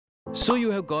So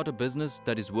you have got a business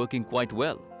that is working quite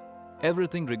well.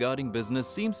 Everything regarding business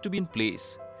seems to be in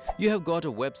place. You have got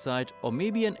a website or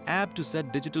maybe an app to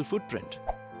set digital footprint.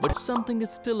 But something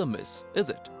is still amiss, is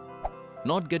it?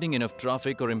 Not getting enough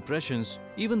traffic or impressions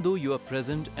even though you are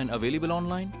present and available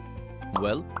online?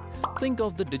 Well, think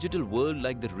of the digital world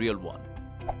like the real one.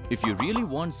 If you really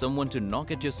want someone to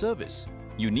knock at your service,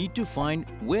 you need to find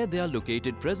where they are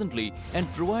located presently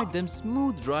and provide them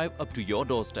smooth drive up to your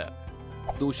doorstep.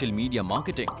 Social media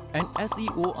marketing and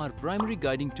SEO are primary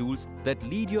guiding tools that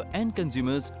lead your end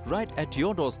consumers right at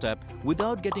your doorstep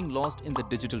without getting lost in the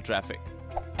digital traffic.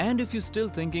 And if you're still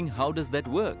thinking, how does that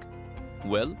work?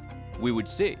 Well, we would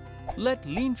say, let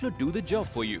Leanflo do the job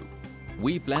for you.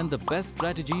 We plan the best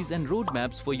strategies and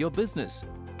roadmaps for your business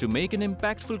to make an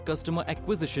impactful customer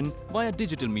acquisition via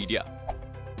digital media.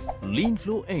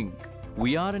 Leanflo Inc.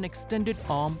 We are an extended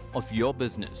arm of your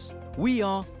business. We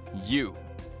are you.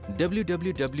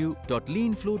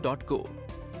 www.leanflo.co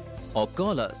or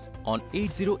call us on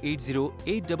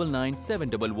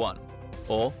 8080-899-711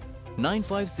 or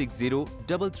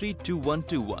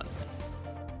 9560-332121.